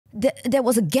there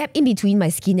was a gap in between my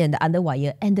skin and the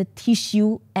underwire, and the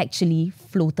tissue actually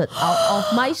floated out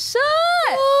of my shirt.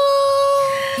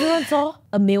 Everyone saw?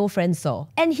 A male friend saw.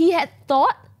 And he had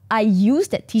thought I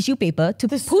used that tissue paper to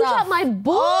push up my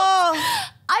boobs.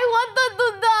 I wanted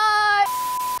to die.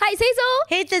 Hi, it's Hazel.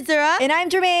 Hey, Tizura. And I'm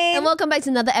Jermaine. And welcome back to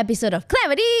another episode of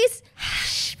Clarity's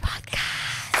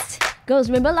Podcast. Girls,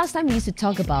 remember last time we used to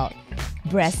talk about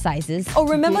breast sizes? Oh,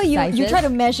 remember you tried to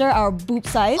measure our boob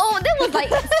size? Oh, that was like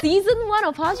season 1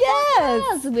 of Hush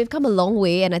Podcast. We've come a long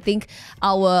way, and I think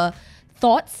our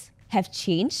thoughts have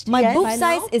changed. My boob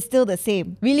size is still the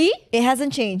same. Really? It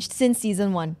hasn't changed since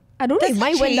season 1. I don't know if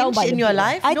mine went down by in your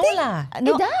life? I No think lah.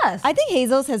 no, It does. I think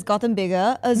Hazel's has gotten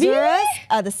bigger. Azura's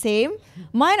are the same.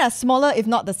 Mine are smaller, if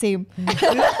not the same. What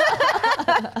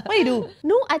do you do?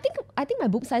 No, I think my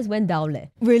boob size went down.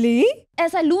 Really?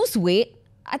 As I lose weight,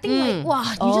 I think you just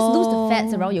lose the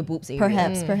fats around your boobs area.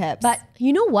 Perhaps. But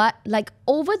you know what? Like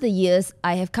over the years,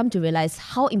 I have come to realize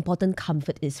how important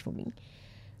comfort is for me.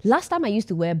 Last time I used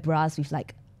to wear bras with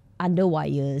like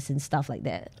underwires and stuff like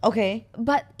that. Okay.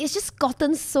 But it's just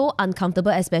gotten so uncomfortable,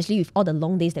 especially with all the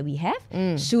long days that we have.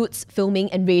 Shoots,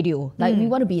 filming, and radio. Like we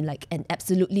want to be in like an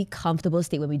absolutely comfortable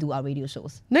state when we do our radio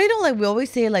shows. No, you know, like we always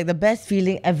say, like the best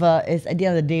feeling ever is at the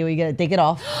end of the day when you get to take it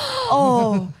off.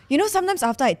 Oh, you know, sometimes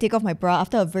after I take off my bra,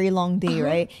 after a very long day,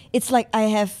 right? It's like I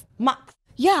have Marks.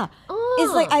 Yeah.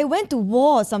 It's like I went to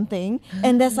war or something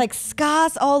and there's like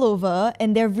scars all over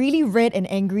and they're really red and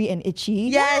angry and itchy.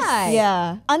 Yes. Right.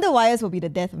 Yeah. Underwires will be the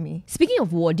death of me. Speaking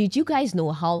of war, did you guys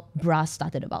know how bras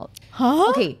started about? Huh?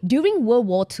 Okay, during World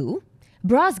War II,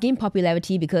 bras gained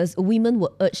popularity because women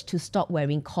were urged to stop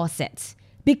wearing corsets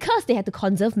because they had to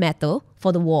conserve metal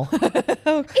for the war.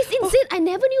 It's insane. I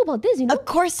never knew about this, you know? A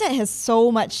corset has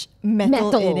so much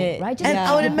metal in it. right? Just And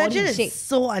I would the body imagine it's shape.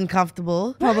 so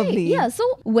uncomfortable. Probably. Right, yeah, so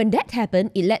when that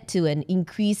happened, it led to an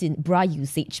increase in bra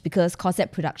usage because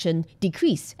corset production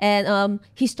decreased. And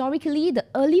historically, the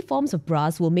early forms of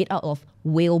bras were made out of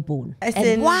whalebone. As And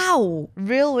in Wow.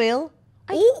 real whale.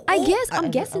 I'm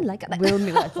guessing like Whale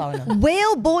make what sound?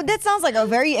 Whalebone, that sounds like a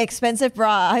very expensive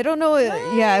bra. I don't know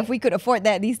if we could afford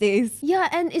that these days. yeah,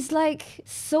 and it's like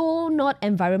so not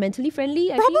environmentally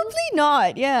friendly. I feel. Probably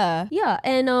not, yeah. Yeah,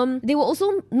 and they were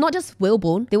also not just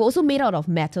whalebone, they were also made out of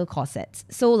metal corsets.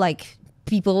 So like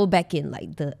people back in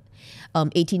like the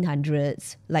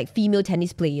 1800s, like female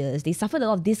tennis players, they suffered a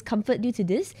lot of discomfort due to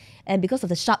this. And because of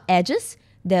the sharp edges,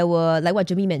 there were, like what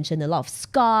Jimmy mentioned, a lot of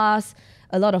scars,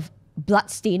 a lot of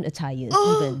blood-stained attires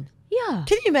even. Yeah.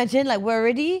 Can you imagine? Like we're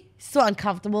already so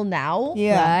uncomfortable now.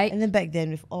 Yeah. Right? And then back then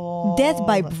with all Death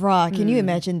by bra. Can you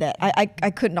imagine that? I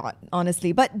could not,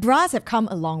 honestly. But bras have come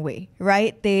a long way,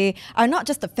 right? They are not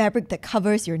just the fabric that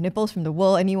covers your nipples from the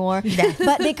world anymore,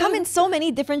 but they come in so many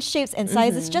different shapes and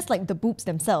sizes, just like the boobs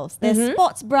themselves. There's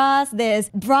sports bras, there's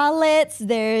bralettes,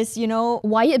 there's, you know,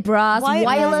 Wired bras, wired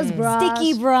wireless bras.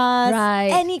 sticky bras, Right.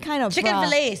 any kind of chicken bra.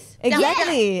 fillets.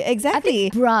 Exactly, I exactly.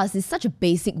 think bras is such a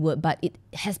basic word, but it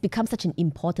has become such an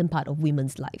important part of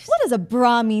women's lives. What does a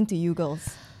bra mean to you girls?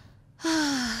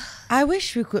 I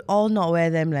wish we could all not wear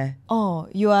them leh. Oh,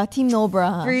 you are team no bra.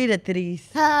 Huh? Free the titties.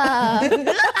 Yeah,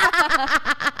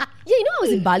 you know, I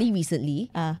was in Bali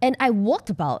recently and I walked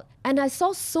about and I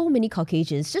saw so many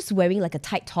Caucasians just wearing like a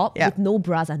tight top with no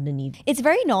bras underneath. It's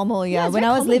very normal, yeah. it's When very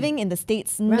I was common. living in the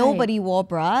States, nobody wore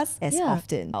bras as Yeah.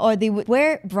 often. Or they would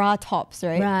wear bra tops,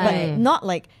 right? Right. But not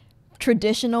like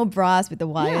traditional bras with the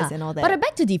wires and all that. But I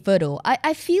beg to differ though.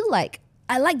 I feel like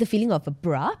I like the feeling of a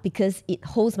bra because it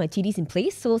holds my titties in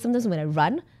place. So sometimes when I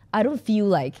run, I don't feel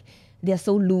like they're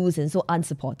so loose and so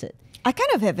unsupported. I kind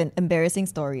of have an embarrassing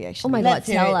story actually. Oh my Let's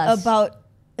God, hear tell it. us. About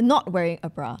not wearing a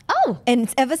bra. Oh.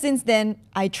 And ever since then,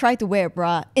 I try to wear a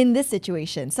bra in this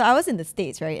situation. So I was in the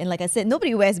States, right? And like I said,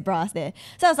 nobody wears bras there.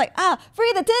 So I was like,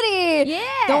 free the titty! Yeah.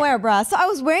 Don't wear a bra. So I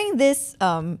was wearing this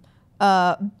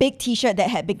big t-shirt that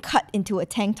had been cut into a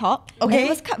tank top. Okay. And it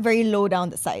was cut very low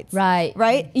down the sides. Right.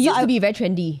 Right? It used So to be very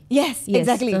trendy. Yes,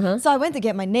 exactly. uh-huh. So I went to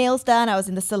get my nails done. I was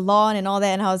in the salon and all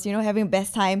that, and I was, having the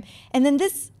best time. And then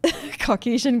this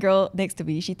Caucasian girl next to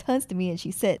me, she turns to me and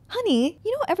she said, "Honey,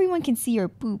 you know everyone can see your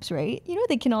boobs, right? You know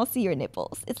they can all see your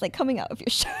nipples. It's like coming out of your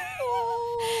shirt."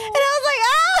 And I was like,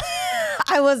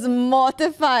 I was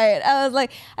mortified. I was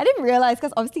like, I didn't realize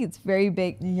because obviously it's very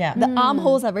big. Yeah. The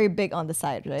armholes are very big on the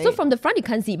side, right? So from the front you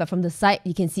can't see it, but from the side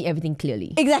you can see everything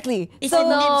clearly. Exactly. It's a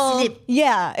nip slip.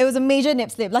 Yeah, it was a major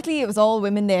nip slip. Luckily, it was all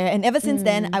women there. And ever since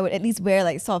then, I would at least wear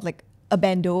like sort of like a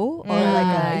bandeau or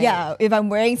like if I'm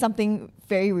wearing something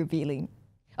very revealing.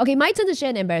 Okay, my turn to share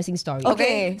an embarrassing story.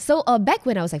 Okay. So back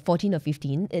when I was like 14 or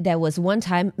 15, there was one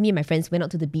time me and my friends went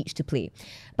out to the beach to play.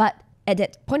 But at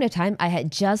that point of time, I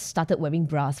had just started wearing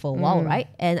bras for a while, right?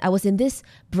 And I was in this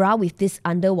bra with this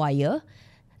underwire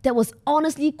that was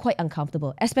honestly quite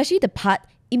uncomfortable, especially the part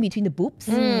in between the boobs,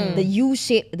 the U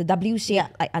shape, the W shape,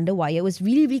 like underwire was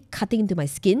really, really cutting into my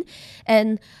skin.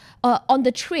 And on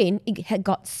the train, it had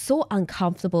got so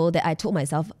uncomfortable that I told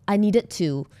myself I needed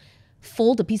to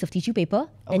fold a piece of tissue paper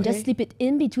and just slip it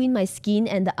in between my skin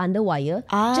and the underwire,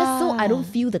 just so I don't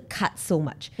feel the cut so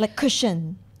much. Like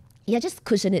cushion. Yeah, just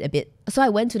cushion it a bit. So I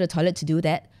went to the toilet to do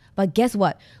that. But guess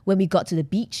what? When we got to the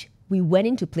beach, we went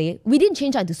in to play. We didn't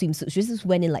change out into swimsuits. We just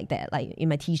went in like that, like in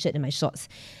my t-shirt and my shorts.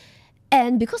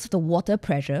 And because of the water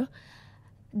pressure,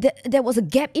 there was a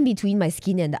gap in between my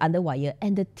skin and the underwire,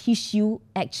 and the tissue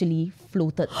actually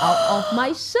floated out of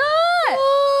my shirt.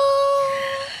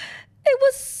 It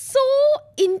was so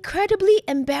incredibly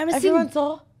embarrassing. Everyone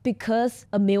saw? Because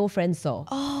a male friend saw.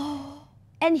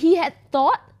 And he had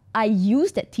thought I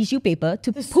used that tissue paper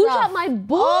to push up my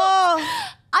boob.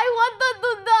 I wanted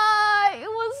to die. It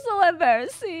was so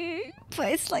embarrassing.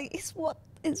 But it's like, it's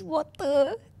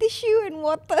water. Tissue and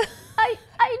water.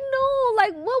 I know.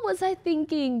 Like, what was I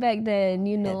thinking back then,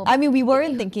 you know? I mean, we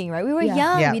weren't thinking, right? We were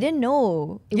young. Yeah. We didn't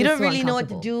know. It You was don't so really know what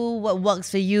to uncomfortable. do, what works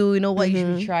for you, you know, what you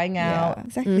should be trying out. Yeah,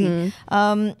 exactly.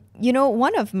 You know,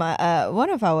 one of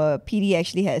our PD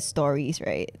actually has stories,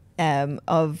 right?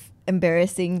 Of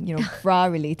embarrassing, you know, bra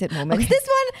related moments. This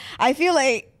one, I feel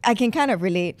like I can kind of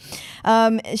relate.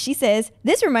 She says,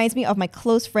 this reminds me of my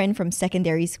close friend from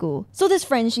secondary school. So this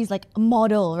friend, she's like a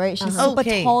model, right? She's super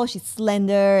tall, she's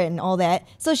slender and all that.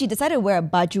 So she decided to wear a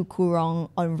baju kurung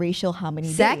on racial harmony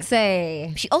day.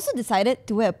 Sexy. She also decided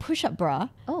to wear a push-up bra,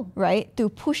 right? To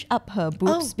push up her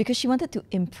boobs because she wanted to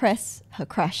impress her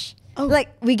crush. Like,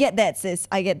 we get that, sis.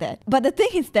 I get that. But the thing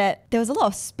is that there was a lot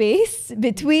of space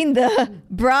between the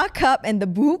bra cup and the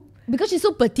boob. Because she's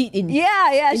so petite in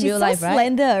She's real so life, right?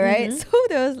 slender, right? So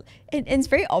there was, and it's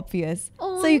very obvious.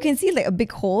 So you can see like a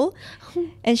big hole.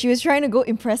 And she was trying to go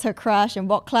impress her crush and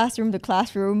walk classroom to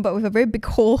classroom, but with a very big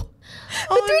hole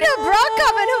between her bra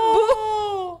cup and her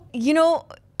boob. You know,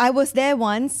 I was there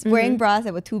once wearing bras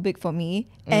that were too big for me,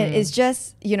 and it's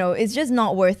just, you know, it's just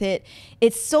not worth it.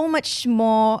 It's so much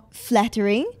more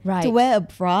flattering to wear a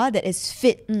bra that is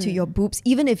fit to your boobs,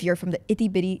 even if you're from the itty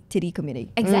bitty titty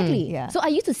community. Exactly. Yeah. So I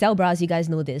used to sell bras, you guys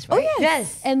know this, right?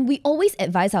 Yes. And we always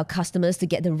advise our customers to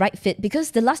get the right fit,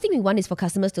 because the last thing we want is for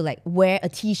customers to like wear a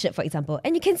t-shirt, for example,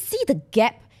 and you can see the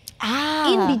gap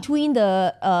in between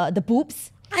the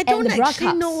boobs. I don't and the bra actually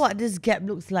cups. know what this gap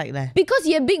looks like there. Because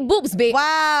you have big boobs, babe.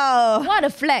 Wow. What a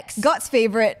flex. God's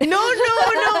favorite. No.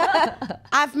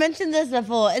 I've mentioned this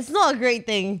before. It's not a great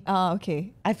thing. Oh,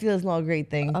 okay. I feel it's not a great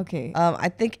thing. Okay. I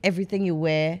think everything you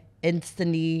wear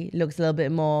instantly looks a little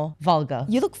bit more vulgar.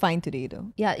 You look fine today,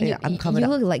 though. Yeah, I'm covered you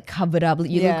up. look like covered up.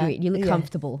 You look great. You look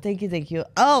comfortable. Thank you.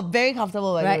 Oh, very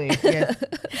comfortable, by the way.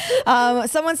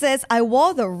 Yes. Someone says, I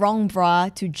wore the wrong bra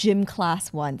to gym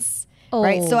class once.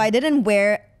 Right, Oh. so I didn't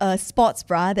wear a sports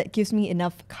bra that gives me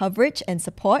enough coverage and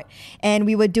support, and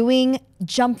we were doing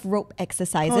jump rope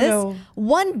exercises. Oh, no.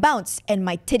 One bounce and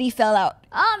my titty fell out,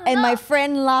 and my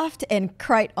friend laughed and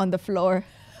cried on the floor.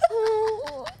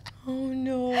 Oh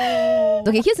no.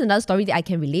 Okay, here's another story that I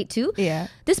can relate to. Yeah.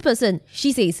 This person,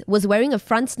 she says, was wearing a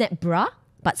front snap bra,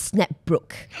 but snap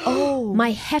broke.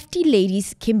 My hefty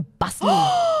ladies came bustling,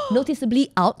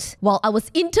 noticeably out, while I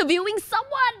was interviewing someone.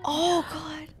 Oh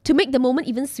God. To make the moment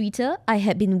even sweeter, I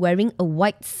had been wearing a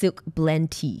white silk blend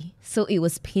tee, so it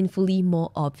was painfully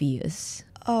more obvious.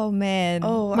 Oh man.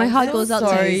 Oh, My I'm heart so goes out to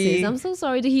sorry. you, sis. I'm so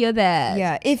sorry to hear that.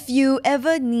 Yeah, if you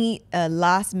ever need a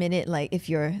last minute, like if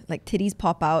your like titties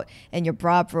pop out and your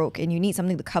bra broke and you need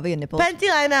something to cover your nipples, Panty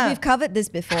liner. we've covered this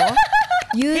before.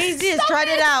 Easy, has tried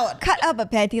it out. Cut up a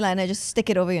panty liner, just stick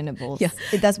it over your nipples. Yeah.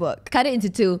 It does work. Cut it into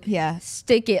two. Yeah.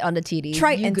 Stick it on the titties.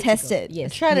 Try You and good to test go. it.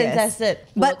 Yes. Try to Yes. test it.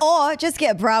 But or just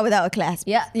get a bra without a clasp.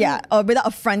 Yeah. Yeah. Or without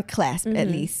a front clasp at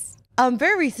least.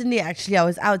 Very recently, actually, I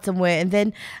was out somewhere, and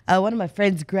then one of my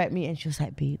friends grabbed me, and she was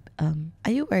like, "Babe,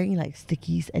 are you wearing like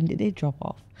stickies? And did they drop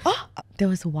off?" There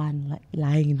was one like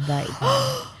lying right there,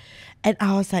 and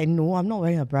I was like, "No, I'm not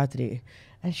wearing a bra today."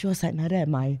 And she was like, "Neither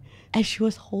am I." And she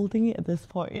was holding it at this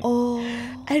point. Oh.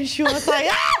 And she was like,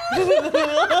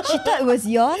 She thought it was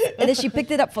yours and then she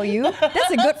picked it up for you.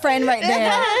 That's a good friend right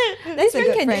there. That's a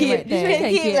good friend right there. This one can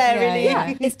keep that, really.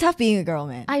 Yeah. It's tough being a girl,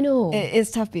 man. I know.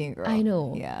 It's tough being a girl. I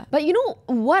know. Yeah. But you know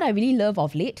what I really love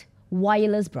of late?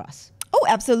 Wireless bras. Oh,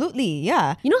 absolutely.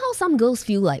 Yeah. You know how some girls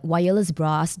feel like wireless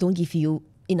bras don't give you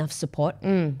enough support?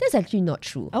 That's actually not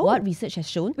true. What research has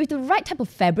shown, with the right type of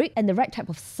fabric and the right type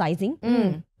of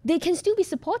sizing, they can still be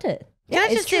supported. Can I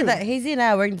it's just say true. that Hazy and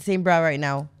I are wearing the same bra right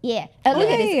now? Yeah. Look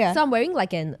at this. yeah. So I'm wearing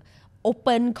like an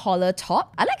open collar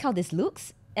top. I like how this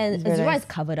looks. And very Azura nice. is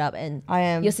covered up, and I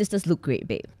am. your sisters look great,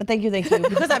 babe. But thank you.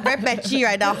 Because I'm very patchy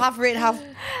right now. Half red, half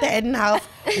tan, half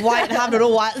white, half don't know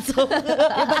what. So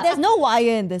Yeah, but there's no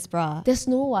wire in this bra. There's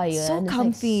no wire. So and it's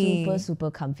comfy. Like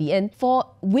super comfy. And for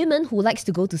women who likes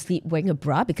to go to sleep wearing a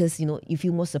bra because, you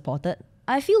feel more supported,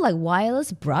 I feel like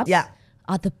wireless bras Yeah.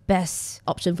 are the best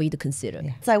option for you to consider.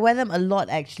 I wear them a lot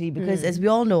actually because as we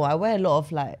all know, I wear a lot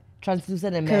of like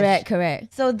translucent and mesh.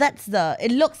 Correct. So that's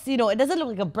it looks, it doesn't look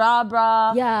like a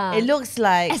bra. Yeah. It looks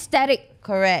like, Aesthetic.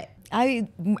 correct.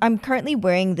 I'm currently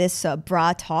wearing this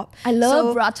bra top. I love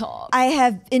So bra top. I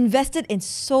have invested in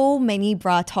so many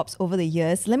bra tops over the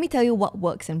years. Let me tell you what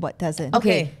works and what doesn't.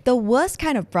 Okay. The worst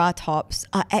kind of bra tops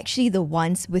are actually the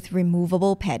ones with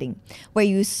removable padding, where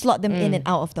you slot them in and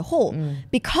out of the hole.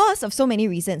 Because of so many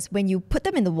reasons. When you put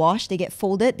them in the wash, they get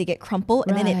folded, they get crumpled,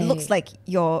 and then it looks Right. like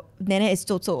your nana is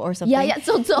toto or something. Yeah,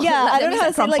 toto. Yeah, Like, I that don't know means how to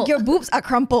it's say, like crumpled. your boobs are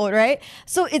crumpled, right?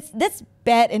 So that's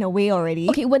bad in a way already.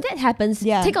 Okay, when that happens,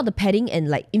 Yeah. take out the padding and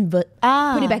like invert,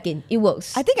 put it back in. It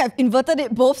works. I think I've inverted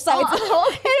it both sides Oh,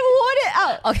 okay. and worn it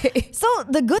out. Okay. So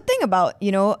the good thing about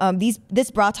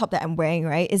this bra top that I'm wearing,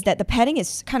 right, is that the padding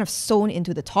is kind of sewn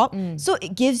into the top, so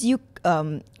it gives you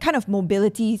kind of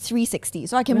mobility 360.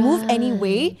 So I can move any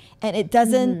way, and it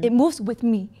doesn't. It moves with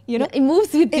me. You know, Yeah, it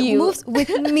moves with it you. moves with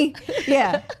me.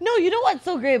 Yeah. No, you know what's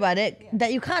so great about it?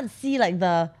 That you can't see like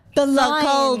the circle,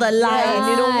 line. the line.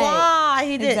 You know, Right. wow, I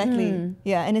hate it. Exactly.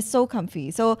 Yeah, and it's so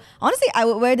comfy. So honestly, I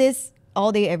would wear this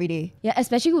all day, every day. Yeah,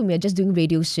 especially when we're just doing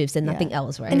radio shifts and nothing Yeah.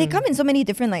 else, right? And they come in so many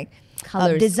different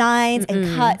Colours. designs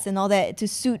and cuts and all that to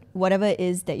suit whatever it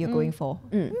is that you're going for.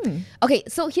 Okay,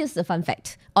 so here's the fun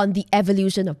fact on the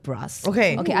evolution of bras.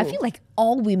 Okay. Okay, I feel like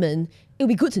all women, it would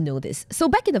be good to know this. So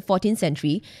back in the 14th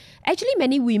century, actually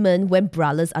many women went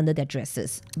braless under their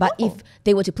dresses. But if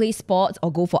they were to play sports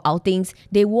or go for outings,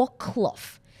 they wore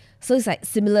cloth. So it's like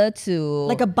similar to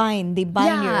Like a bind. They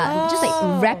bind your... just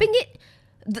like wrapping it.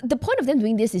 The point of them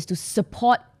doing this is to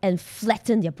support and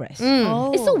flatten their breasts.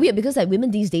 It's so weird because like women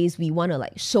these days, we want to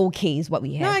like showcase what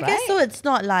we have. No, I right? guess so. It's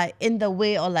not like in the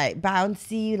way or like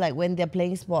bouncy like when they're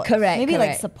playing sports. Correct. Maybe like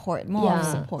correct. support, more of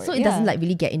support. So it doesn't like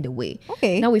really get in the way.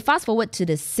 Okay. Now we fast forward to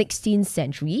the 16th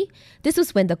century. This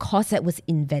was when the corset was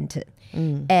invented.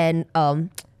 And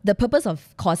the purpose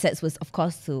of corsets was, of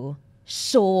course, to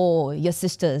show your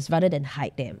sisters rather than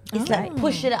hide them. It's like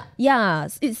push it up. Yeah,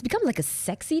 it's become like a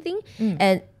sexy thing,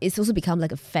 and it's also become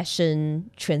like a fashion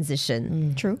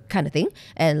transition, True. kind of thing.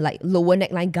 And like lower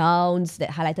neckline gowns that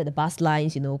highlighted the bust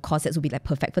lines, corsets would be like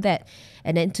perfect for that.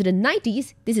 And then to the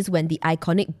 90s, this is when the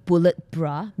iconic bullet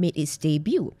bra made its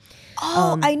debut.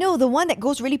 Oh, I know. The one that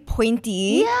goes really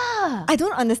pointy. Yeah, I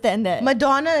don't understand that.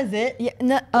 Madonna, is it? Yeah,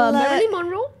 Marilyn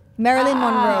Monroe. Marilyn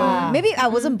Monroe. Maybe I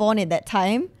wasn't born at that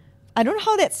time. I don't know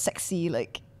how that's sexy, But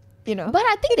But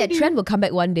I think that trend will come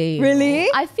back one day. Really?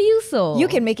 I feel so. you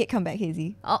can make it come back,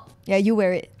 Hazy. Oh, Yeah, you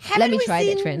wear it. let me we try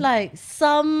that seen, trend. Like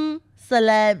some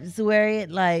celebs wear it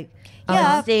like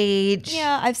Yeah. on stage.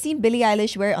 Yeah, I've seen Billie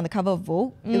Eilish wear it on the cover of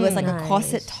Vogue. It was like a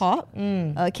corset Nice. top.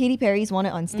 Katy Perry's worn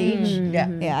it on stage. Yeah.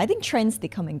 Yeah, I think trends, they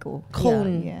come and go.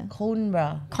 Cone. Yeah. Cone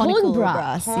bra. Conical bra.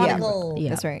 bras. Conical. Yeah.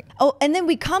 That's right. Oh, and then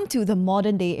we come to the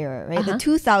modern day era, right? The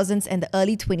 2000s and the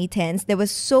early 2010s. There were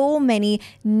so many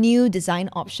new design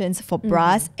options for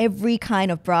bras, every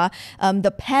kind of bra.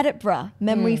 The padded bra,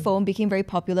 memory foam, became very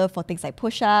popular for things like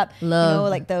push-up. Love.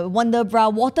 Like the Wonder Bra,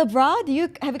 water bra. Have you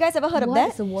guys ever heard of What that?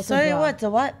 is a water Sorry, bra? what's a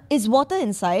what? It's water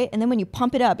inside, and then when you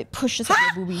pump it up, it pushes up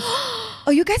your boobies.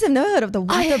 Oh, you guys have never heard of the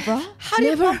water bra? How do you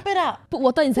Never. pump it up? Put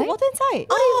water inside? Put water inside.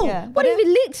 Oh, yeah. What if it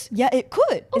leaks? Yeah, it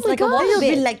could. It's my like a gosh. water You'll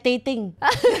be bed. lactating.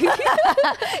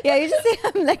 Yeah, you just say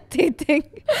I'm lactating.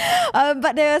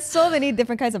 But there are so many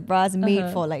different kinds of bras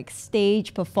made for like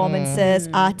stage performances,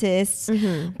 artists.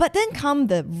 But then come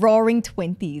the roaring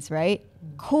 20s, right?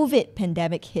 COVID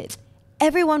pandemic hit.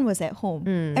 Everyone was at home.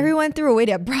 Everyone threw away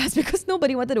their bras because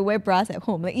nobody wanted to wear bras at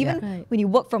home. Like even Right. when you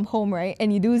work from home, right,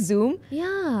 and you do Zoom,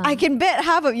 Yeah. I can bet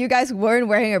half of you guys weren't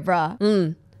wearing a bra.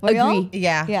 Were y'all? Agree.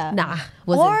 Yeah. Yeah. Nah,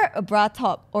 wasn't. Or a bra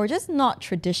top, or just not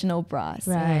traditional bras.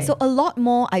 Right. So a lot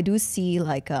more, I do see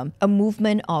like a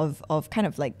movement of kind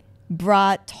of like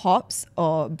bra tops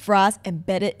or bras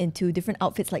embedded into different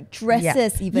outfits, like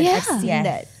dresses even. I've Yeah. seen Yes.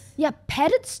 that. Yeah,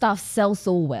 padded stuff sells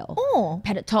so well. Oh,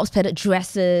 Padded tops, padded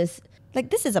dresses. like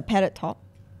this is a padded top.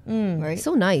 Right?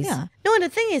 So nice. Yeah. No, and the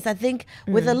thing is, I think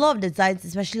with a lot of designs,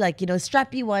 especially like,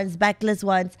 strappy ones, backless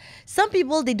ones, some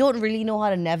people, they don't really know how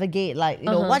to navigate, like,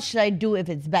 what should I do if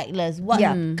it's backless? What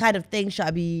kind of thing should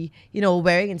I be,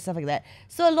 wearing and stuff like that.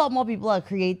 So a lot more people are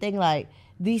creating like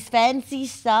these fancy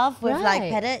stuff with like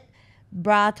Right. padded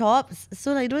bra tops.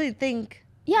 So like, don't you think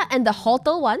Yeah, and the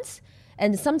halter ones,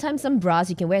 and sometimes some bras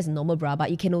you can wear as a normal bra,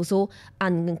 but you can also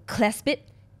unclasp it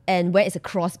and wear it as a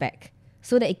crossback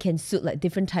so that it can suit like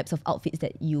different types of outfits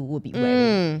that you will be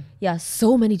wearing. Yeah,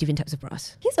 so many different types of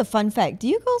bras. Here's a fun fact. Do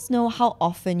you girls know how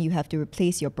often you have to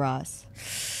replace your bras?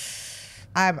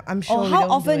 I'm sure. Or we how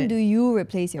don't often do do it. you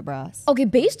replace your bras? Okay,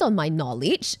 based on my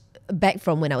knowledge, back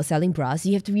from when I was selling bras,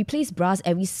 you have to replace bras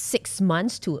every 6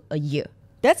 months to a year.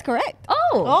 That's correct.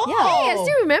 Oh, Yeah. hey, I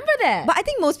still remember that. But I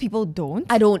think most people don't.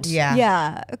 I don't. Yeah.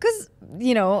 Yeah, because,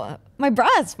 you know, my bra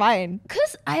is fine.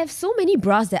 Because I have so many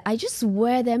bras that I just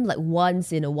wear them like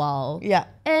once in a while. Yeah.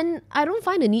 And I don't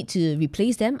find the need to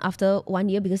replace them after 1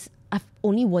 year because I've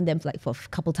only worn them like for a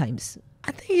couple times.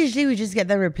 I think usually we just get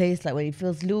them replaced like when it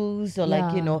feels loose or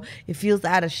like, you know, it feels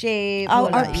out of shape. Our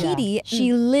or like, PD,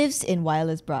 she lives in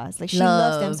wireless bras. Like she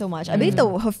loves them so much. I believe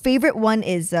her favorite one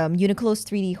is Uniqlo's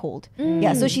 3D Hold.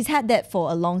 Yeah, so she's had that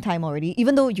for a long time already.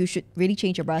 Even though you should really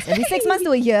change your bras every 6 months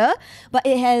to a year, but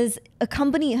it has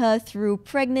accompanied her through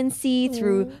pregnancy,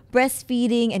 through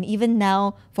breastfeeding, and even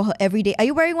now for her everyday. Are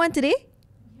you wearing one today?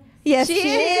 Yes, she is.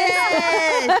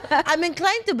 Yes. I'm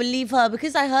inclined to believe her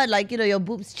because I heard like, you know, your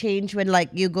boobs change when like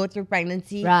you go through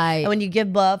pregnancy. Right. And when you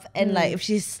give birth and like if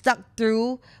she's stuck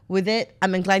through with it,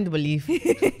 I'm inclined to believe.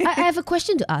 I have a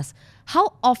question to ask.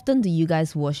 How often do you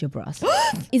guys wash your bras?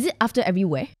 Is it after every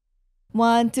wear?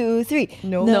 1, 2, 3.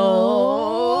 No.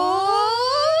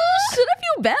 Should I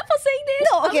feel bad for saying this?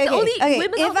 No, okay, I'm the only okay.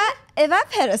 women If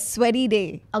I've had a sweaty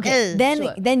day, Okay,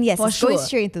 then yes, For it's going sure.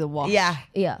 straight into the wash. Yeah.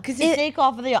 Yeah. Because you take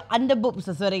off and then your under boobs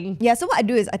are sweating. Yeah, so what I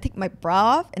do is I take my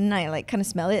bra off and then I like kind of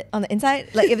smell it on the inside.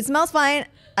 Like if it smells fine,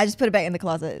 I just put it back in the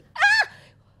closet.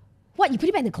 What, you put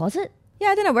it back in the closet?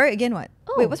 Yeah, then I wear it again. What?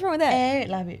 Oh. Wait, what's wrong with that? Air it,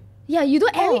 love it. Yeah, you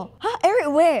don't air it. Oh, huh? Air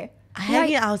it where?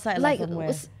 Hang it outside like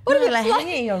somewhere. what do you like hang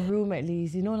it in your room at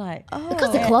least, you know, like.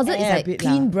 Because the closet is air a like bit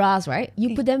clean lah. bras, right?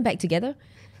 You put them back together.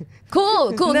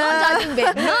 Cool. Not judging,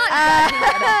 babe. Not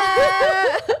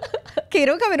judging. Okay,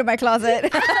 don't come into my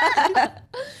closet.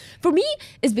 For me,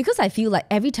 it's because I feel like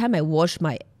every time I wash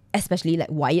my, especially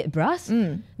like wired bras,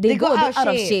 they go a bit out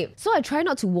of shape. So I try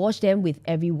not to wash them with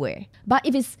every wear. But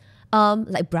if it's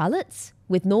like bralettes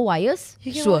with no wires,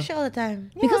 You can sure. wash it all the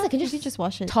time. Because I can you just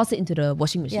wash it. toss it into the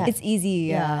washing machine. It's easy,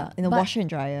 Yeah. in the But- washer and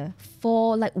dryer.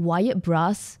 For like wired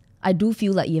bras, I do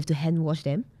feel like you have to hand wash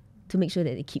them to make sure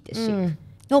that they keep their shape.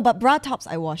 No, but bra tops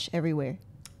I wash everywhere.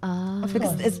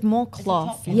 Because it's more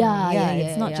cloth. Yeah,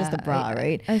 it's not just the bra,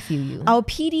 right? I feel you. Our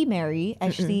PD Mary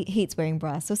actually hates wearing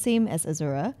bras, so same as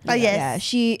Azura. Oh,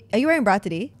 yes. Yeah, are you wearing bra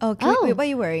today? Oh, okay. Wait, what are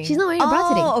you wearing? She's not wearing a bra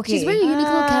today. Okay. She's wearing a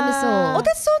Uniqlo camisole. Oh,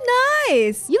 that's so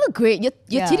nice. You look great. Your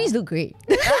Yeah. titties look great.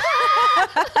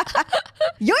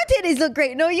 Your titties look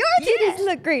great. No, your titties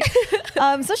look great.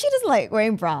 So she doesn't like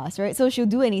wearing bras, right? So she'll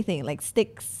do anything like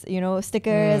sticks,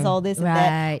 stickers, all this and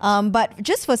Right. that. But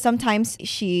just for sometimes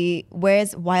she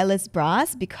wears wireless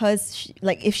bras because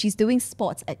like if she's doing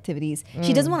sports activities,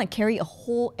 she doesn't want to carry a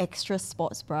whole extra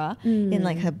sports bra in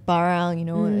like her barang,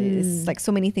 it's like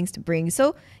so many things to bring.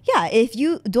 So yeah, if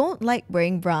you don't like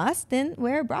wearing bras, then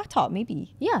wear a bra top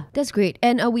maybe. Yeah, that's great.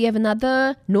 And we have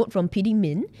another note from PD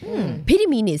Min. PD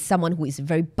Min is someone who is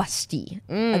very busty,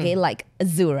 okay, like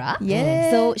Azura.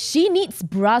 Yeah. So she needs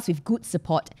bras with good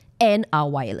support and are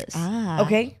wireless.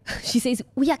 Okay. She says,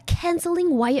 we are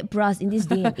cancelling wired bras in this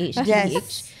day and age. Yes.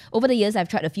 TBH. Over the years, I've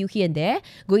tried a few here and there,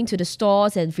 going to the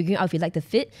stores and figuring out if you like the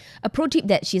fit. A pro tip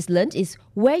that she's learned is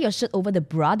wear your shirt over the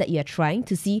bra that you're trying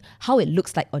to see how it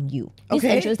looks like on you. This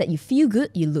Okay. ensures that you feel good,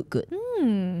 you look good.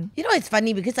 You know, it's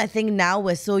funny because I think now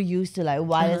we're so used to like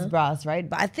wireless bras, right?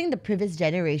 But I think the previous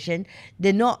generation,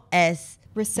 they're not as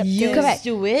Receptive. used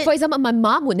to it. For example, my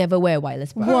mom would never wear a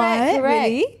wireless bra. What?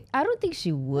 Really? I don't think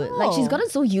she would. Like, she's gotten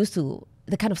so used to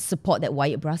the kind of support that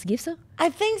wired bras gives her. I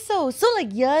think so. So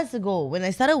like years ago when I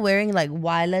started wearing like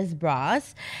wireless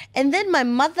bras, and then my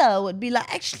mother would be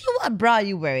like, actually what bra are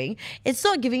you wearing? It's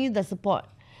not giving you the support.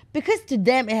 Because to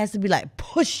them it has to be like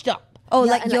pushed up. Oh,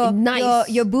 Yeah, like and, your like, nice.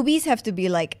 your boobies have to be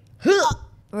like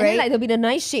And then, right. like, there'll be the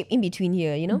nice shape in between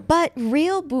here, you know? But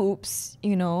real boobs,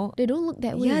 They don't look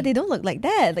that way. yeah, they don't look like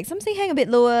that. Like something hang a bit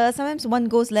lower. Sometimes one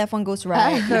goes left, one goes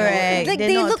right. you know? Correct. Like, They're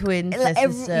they not look twins, like they're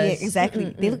every, yeah, sisters.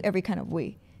 exactly. They look every kind of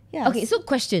way. Yeah. Okay, so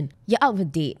question. You're out with a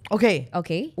date. Okay.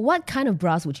 Okay. What kind of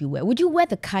bras would you wear? Would you wear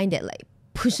the kind that like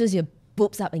pushes your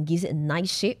boobs up and gives it a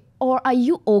nice shape? Or are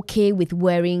you okay with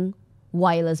wearing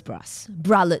wireless bras?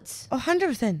 Bralettes.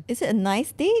 100%. Is it a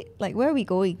nice date? Like where are we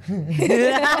going?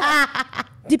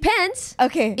 Depends.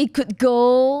 Okay. It could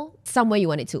go somewhere you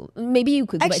want it to. Maybe you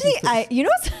could go back to Actually, your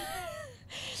clothes.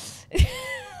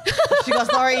 She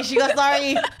got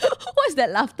sorry. What's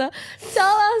that laughter?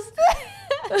 Tell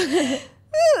us.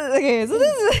 Okay, so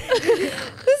this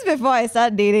is before I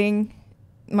started dating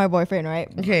my boyfriend, right?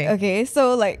 Okay,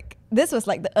 so like this was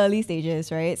like the early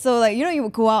stages, right? So like, you know, you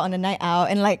would go out on a night out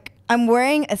and like I'm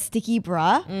wearing a sticky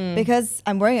bra because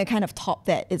I'm wearing a kind of top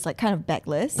that is like kind of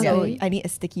backless. So I need a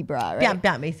sticky bra, right?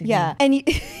 Yeah, basically. Yeah. And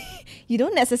you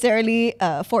don't necessarily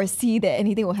foresee that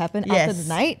anything will happen after the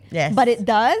night. Yes. But it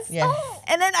does. Yes.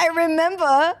 And then I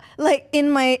remember like in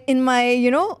my,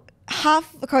 you know,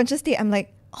 half conscious state, I'm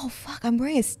like, oh fuck, I'm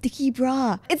wearing a sticky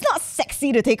bra. It's not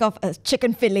sexy to take off a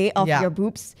chicken fillet off your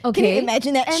boobs. Can you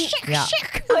imagine that? And Shake.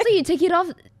 after you take it off,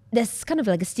 there's kind of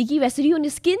like a sticky residue on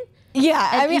your skin. Yeah,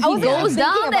 And I mean, if I it was goes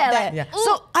down thinking there, about like, that.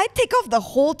 So I take off the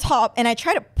whole top and I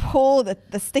try to pull the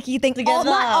sticky thing Together.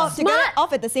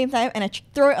 off at the same time and I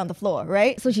throw it on the floor,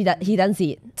 right? So he doesn't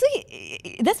see it. So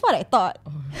that's what I thought.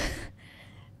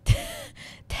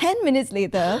 10 minutes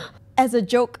later, as a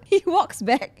joke, he walks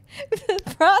back with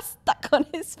the bra stuck on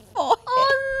his forehead.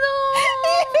 Oh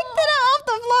He picked it up off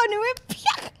the floor and it went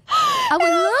pyak. I would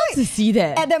love to see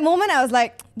that. At that moment, I was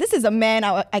like, this is a man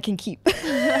I can keep.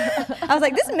 I was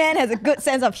like, this man has a good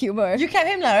sense of humor. You kept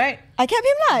him lah, right? I kept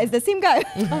him lah. It's the same guy.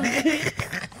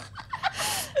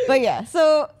 But yeah,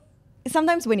 so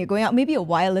sometimes when you're going out, maybe a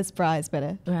wireless bra is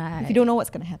better. Right. If you don't know what's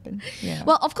going to happen. Yeah.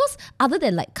 Well, of course, other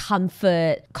than like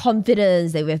comfort,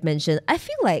 confidence that we have mentioned, I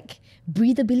feel like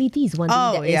breathability is one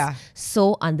thing that is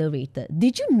so underrated.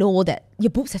 Did you know that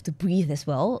your boobs have to breathe as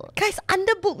well? Guys,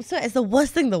 under boob sweat is the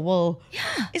worst thing in the world. Yeah.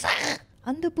 It's like...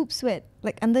 Under boob sweat,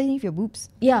 like underneath your boobs.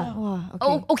 Yeah. Wow, okay.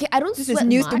 Oh, okay. I don't This sweat is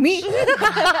news much. to me.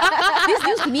 This is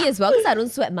news to me as well because I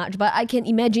don't sweat much, but I can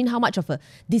imagine how much of a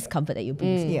discomfort that you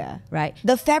breathe. Yeah. Right?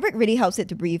 The fabric really helps it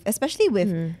to breathe, especially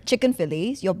with chicken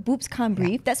fillets. Your boobs can't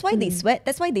breathe. That's why they sweat.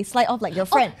 That's why they slide off like your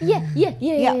friend.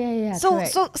 Yeah.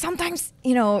 So sometimes,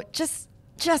 you know, just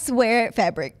wear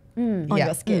fabric on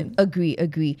your skin.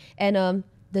 Agree. And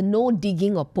the no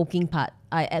digging or poking part,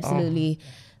 I absolutely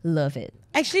love it.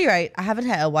 Actually, right, I haven't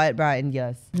had a white bra in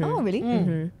years. Oh, really?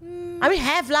 I mean,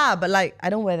 have lah, but like, I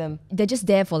don't wear them. They're just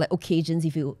there for like occasions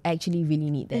if you actually really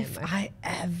need them. If I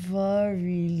ever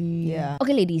really... Yeah.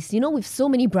 Okay, ladies, you know, with so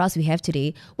many bras we have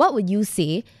today, what would you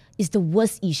say is the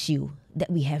worst issue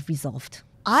that we have resolved?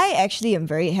 I actually am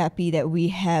very happy that we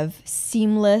have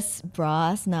seamless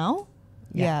bras now.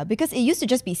 Yeah, because it used to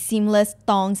just be seamless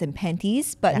thongs and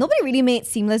panties, but nobody really made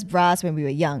seamless bras when we were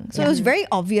young. So it was very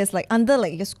obvious, like under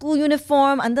like your school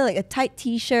uniform, under like a tight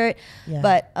t-shirt. Yeah.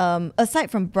 But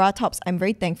aside from bra tops, I'm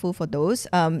very thankful for those.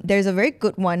 There's a very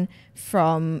good one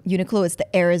from Uniqlo. It's the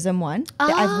Airism one that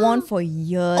I've worn for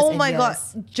years. Oh and my god,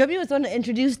 years. Jeremy was the one to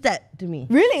introduce that to me.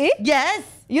 Really? Yes.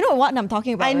 You know what I'm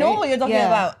talking about, I know right? what you're talking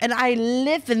about, and I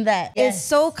live in that. It's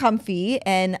so comfy,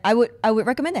 and I would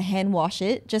recommend to hand wash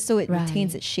it just so it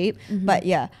retains its shape. But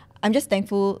yeah, I'm just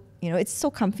thankful. You know, it's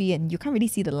so comfy, and you can't really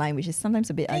see the line, which is sometimes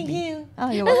a bit ugly. Thank you.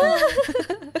 Oh, you're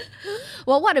welcome.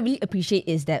 Well, what I really appreciate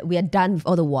is that we are done with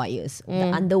all the wires,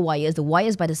 the under wires, the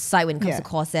wires by the side when it comes to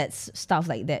corsets, stuff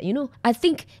like that. You know, I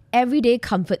think everyday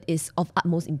comfort is of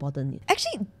utmost importance.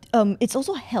 Actually, it's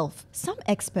also health. Some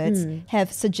experts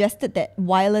have suggested that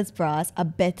wireless bras are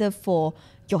better for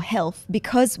your health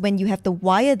because when you have the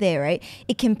wire there, right,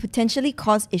 it can potentially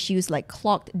cause issues like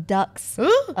clogged ducts,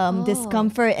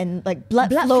 discomfort, and like blood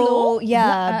flow.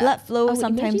 Yeah, blood I flow would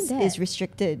sometimes imagine that. is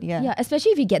restricted. Yeah. Yeah,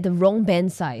 especially if you get the wrong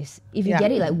band size. If you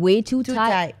get it like way too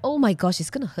tight, oh my gosh, it's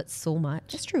gonna hurt so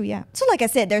much. That's true, yeah. So like I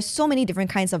said, there's so many different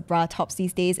kinds of bra tops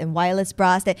these days and wireless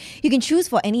bras that you can choose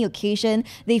for any occasion.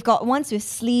 They've got ones with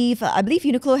sleeve. I believe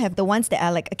Uniqlo have the ones that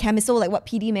are like a camisole, like what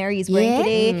PD Mary is wearing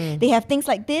today. They have things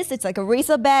like this. It's like a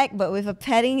racer back, but with a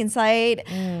padding inside.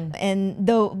 And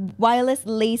the wireless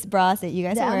lace bras that you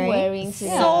guys are wearing.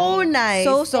 So nice.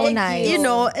 So nice. You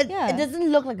know, it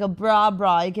doesn't look like a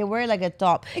bra. You can wear it like a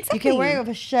top. Exactly. You can wear it with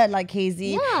a shirt like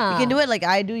Hazy. Yeah. You can do it like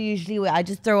I do usually, where I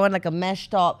just throw on like a mesh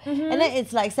top. And then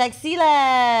it's like sexy leh.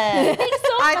 I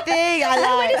think I Can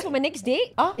I wear like. this for my next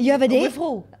date? You have a date? With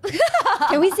who?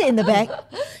 Can we sit in the back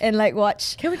and like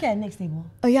watch? Can we get a next table?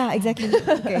 Oh yeah, exactly.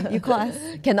 Okay, you call us.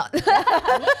 Cannot.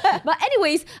 But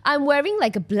anyways, I'm wearing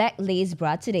like a black lace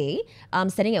bra today. I'm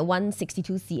standing at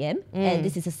 162 cm and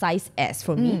this is a size S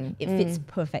for me. It fits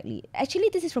perfectly. Actually,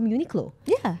 this is from Uniqlo.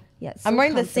 Yeah. Yeah, it's I'm so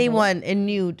wearing the same comfortable. one in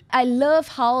nude. I love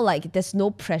how like there's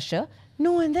no pressure.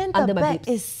 No, and then the Under my back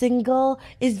boobs. is single.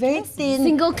 It's very thin.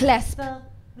 Single clasp.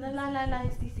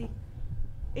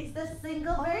 It's the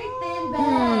single, very thin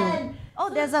band.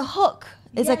 Oh, there's a hook.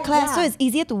 It's a clasp, so it's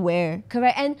easier to wear.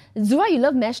 Correct. And Zura, you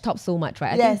love mesh tops so much,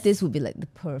 right? I think Yes. this would be like the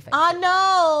perfect I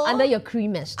know. under your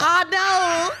cream mesh top. I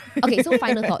know. Okay, so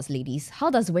final thoughts, ladies. How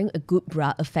does wearing a good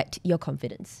bra affect your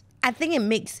confidence? I I think it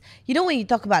makes, you know, when you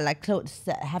talk about like clothes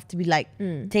that have to be like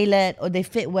tailored or they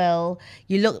fit well,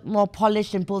 you look more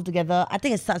polished and pulled together. I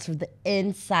think it starts from the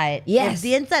inside. Yes. If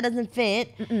the inside doesn't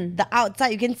fit, the outside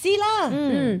you can see lah.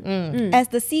 As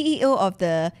the CEO of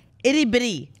the Itty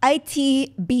bitty.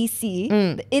 ITBC,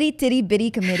 the Itty Titty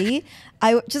Bitty Committee,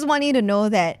 I just want you to know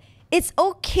that it's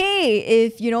okay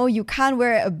if, you know, you can't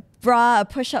wear a bra, a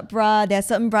push-up bra. There are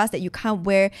certain bras that you can't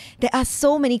wear. There are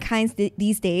so many kinds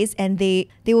these days, and they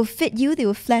will fit you, they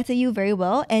will flatter you very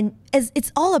well. And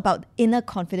it's all about inner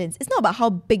confidence. It's not about how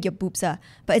big your boobs are,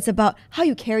 but it's about how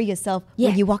you carry yourself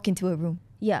when you walk into a room.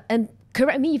 Yeah, and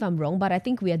correct me if I'm wrong, but I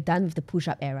think we are done with the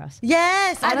push-up eras.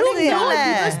 Yes, I don't know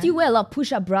if people still wear a lot of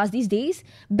push-up bras these days.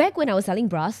 Back when I was selling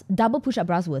bras, double push-up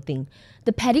bras were a thing.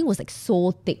 The padding was like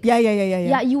so thick. Yeah.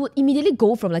 Yeah, you would immediately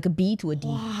go from like a B to a D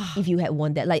if you had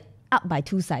worn that, like up by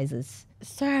 2 sizes.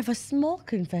 Sorry, I have a small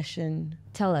confession.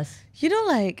 Tell us. You know,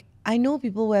 like, I know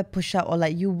people wear push-up or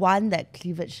like you want that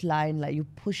cleavage line, like you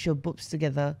push your boobs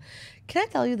together. Can I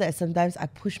tell you that sometimes I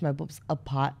push my boobs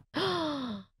apart?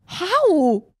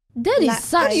 How? That is Like,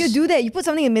 such... How do you do that? You put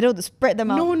something in the middle to spread them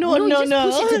out? No, you just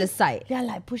push it to the side. Yeah,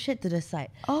 like push it to the side.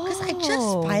 Because I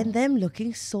just find them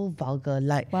looking so vulgar.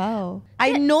 Like, Wow.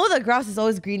 I know the grass is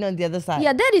always greener on the other side.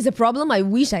 Yeah, that is a problem I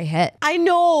wish I had. I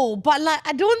know, but like,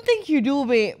 I don't think you do,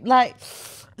 babe. Like,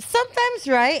 sometimes,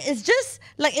 right, it's just,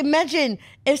 like, imagine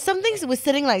if something was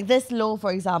sitting like this low,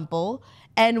 for example,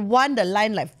 and one, the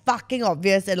line like fucking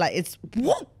obvious and like it's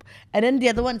whoop, and then the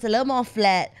other one's a little more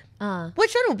flat.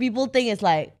 Which one do people think is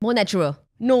like More natural.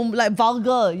 no, like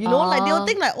vulgar, you know? Like they'll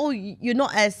think like, oh, you're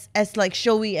not as like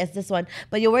showy as this one,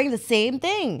 but you're wearing the same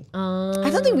thing. I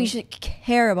don't think we should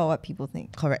care about what people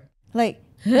think. Correct. Like,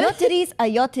 your titties are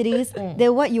your titties.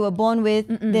 They're what you were born with.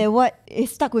 They're what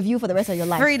is stuck with you for the rest of your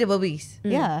life. Free the boobies.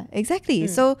 Yeah, exactly.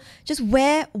 So just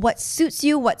wear what suits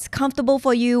you, what's comfortable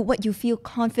for you, what you feel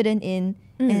confident in.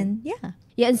 And yeah.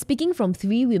 Yeah, and speaking from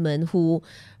 3 women who,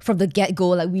 from the get-go,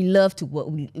 like we love to work.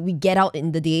 We get out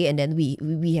in the day and then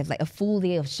we have like a full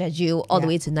day of schedule all the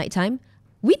way to nighttime.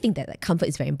 We think that like, comfort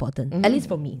is very important, at least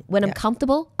for me. When I'm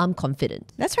comfortable, I'm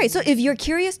confident. That's right. So if you're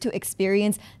curious to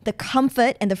experience the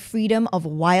comfort and the freedom of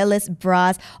wireless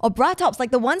bras or bra tops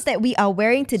like the ones that we are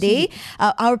wearing today,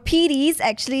 our PDs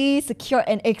actually secured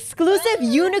an exclusive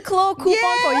Uniqlo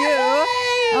coupon for you.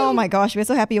 Oh my gosh, we're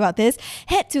so happy about this.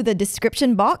 Head to the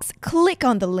description box, click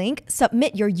on the link,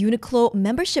 submit your Uniqlo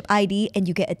membership ID, and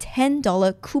you get a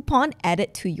 $10 coupon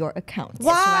added to your account.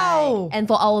 Wow. And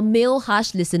for our male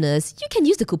harsh listeners, you can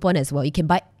use the coupon as well. You can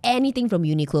buy anything from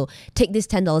Uniqlo. Take this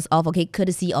 $10 off, okay?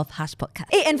 Courtesy of Harsh Podcast.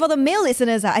 Hey, and for the male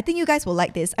listeners, I think you guys will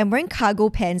like this. I'm wearing cargo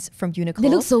pants from Uniqlo. They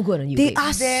look so good on you, They babe.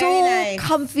 are Very so nice.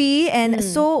 comfy and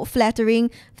so flattering.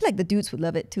 I feel like the dudes would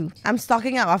love it too. I'm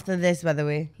stocking up after this, by the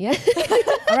way. Yeah.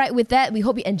 All right, with that, we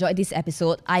hope you enjoyed this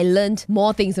episode. I learned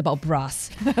more things about bras,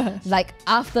 like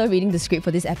after reading the script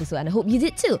for this episode, and I hope you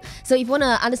did too. So if you want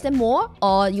to understand more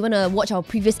or you want to watch our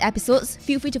previous episodes,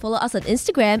 feel free to follow us on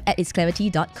Instagram at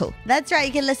itsclarity.co. That's right.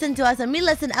 You can listen to us on Me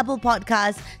Listen, Apple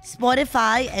Podcasts,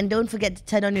 Spotify, and don't forget to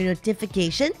turn on your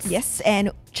notifications. Yes,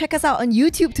 and check us out on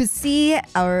YouTube to see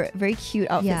our very cute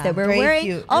outfits Yeah, that we're very wearing.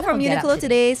 cute. All Little from get up Uniqlo today.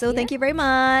 today. So thank you very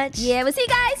much. Yeah, we'll see you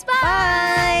guys. Bye.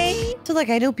 Bye. So like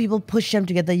I know people push them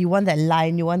together. You want that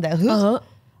line, you want that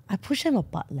I push them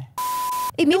apart.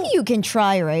 Hey, maybe you can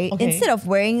try, right? Okay. Instead of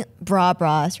wearing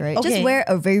bras, right? Just Okay. wear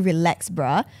a very relaxed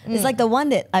bra. It's like the one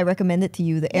that I recommended to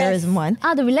you, the Aerism one.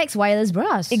 The relaxed wireless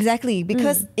bras. Exactly,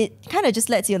 because it kind of just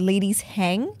lets your ladies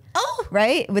hang. Oh.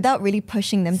 Right? Without really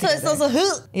pushing them So together. it's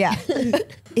also Yeah.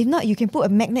 If not, you can put a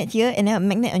magnet here and then a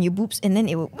magnet on your boobs and then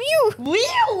it will... Whew.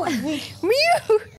 Meow!